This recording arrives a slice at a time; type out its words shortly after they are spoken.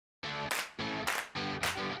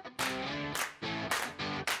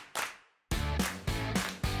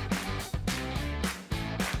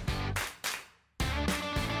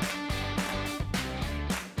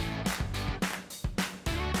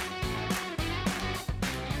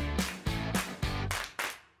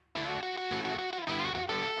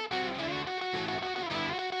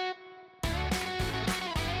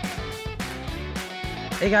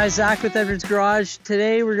Hey guys, Zach with Edwards Garage.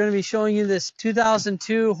 Today we're going to be showing you this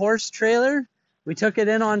 2002 horse trailer. We took it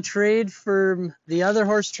in on trade from the other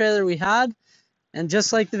horse trailer we had. And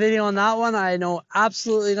just like the video on that one, I know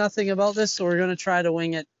absolutely nothing about this, so we're going to try to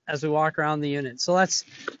wing it as we walk around the unit. So let's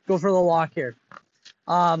go for the walk here.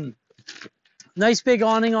 Nice big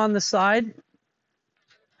awning on the side.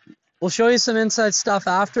 We'll show you some inside stuff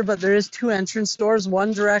after, but there is two entrance doors,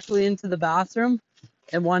 one directly into the bathroom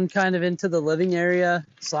and one kind of into the living area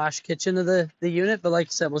 / kitchen of the unit. But like I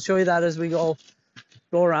said, we'll show you that as we go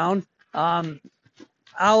around.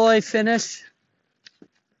 Alloy finish.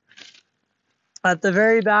 At the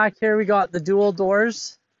very back here, we got the dual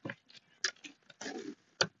doors.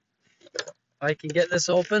 I can get this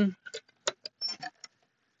open.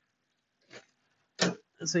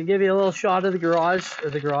 So give you a little shot of the garage,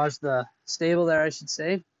 the stable there, I should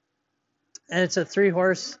say. And it's a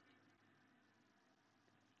 3-horse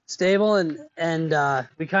stable, and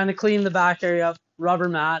we kind of cleaned the back area up. Rubber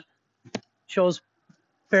mat, shows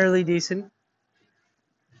fairly decent.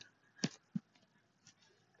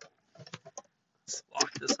 Let's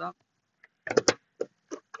lock this up.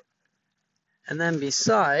 And then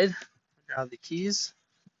beside, grab the keys.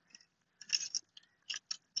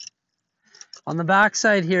 On the back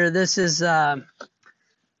side here, this is like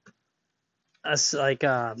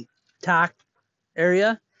a tack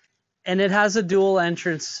area. And it has a dual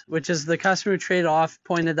entrance, which is the customer trade off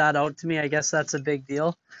pointed that out to me. I guess that's a big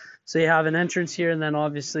deal. So you have an entrance here and then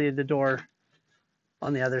obviously the door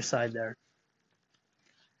on the other side there.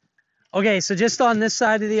 Okay, so just on this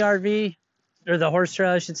side of the RV, or the horse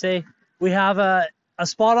trailer I should say, we have a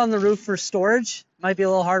spot on the roof for storage. Might be a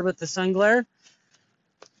little hard with the sun glare.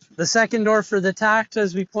 The second door for the tack,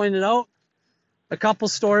 as we pointed out. A couple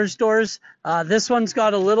storage doors. This one's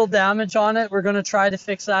got a little damage on it. We're going to try to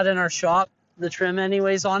fix that in our shop, the trim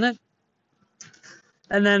anyways on it.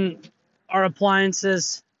 And then our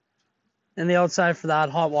appliances and the outside for that,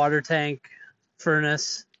 hot water tank,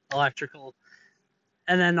 furnace, electrical.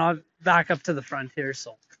 And then back up to the front here.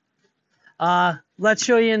 So let's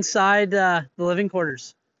show you inside the living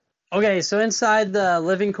quarters. Okay, so inside the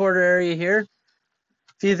living quarter area here,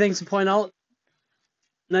 a few things to point out.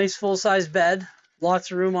 Nice full-size bed.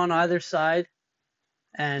 Lots of room on either side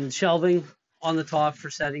and shelving on the top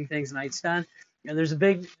for setting things, nightstand. And there's a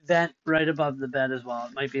big vent right above the bed as well.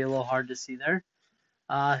 It might be a little hard to see there.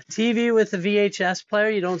 TV with a VHS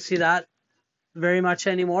player. You don't see that very much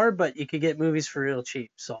anymore, but you could get movies for real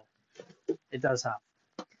cheap. So it does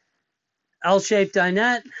have. L-shaped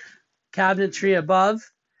dinette, cabinetry above.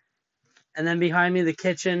 And then behind me, the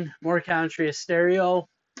kitchen, more cabinetry, a stereo,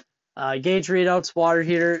 gauge readouts, water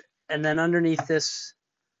heater. And then underneath this,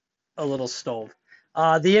 a little stove.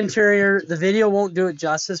 The interior, the video won't do it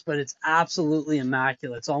justice, but it's absolutely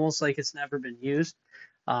immaculate. It's almost like it's never been used.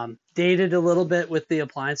 Dated a little bit with the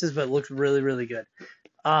appliances, but it looks really, really good.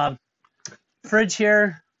 Fridge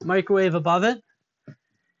here, microwave above it.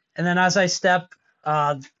 And then as I step,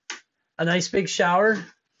 a nice big shower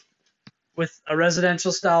with a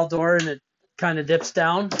residential style door, and it kind of dips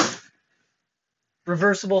down.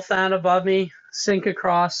 Reversible fan above me, sink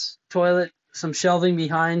across, toilet, some shelving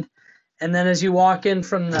behind. And then as you walk in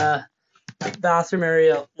from the bathroom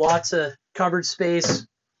area, lots of cupboard space,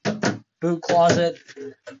 boot closet,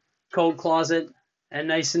 coat closet, and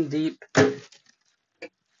nice and deep.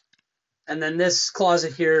 And then this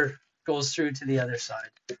closet here goes through to the other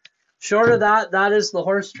side. Short of that, that is the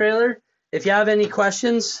horse trailer. If you have any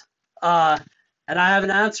questions and I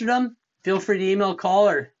haven't answered them, feel free to email, call,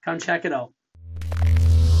 or come check it out.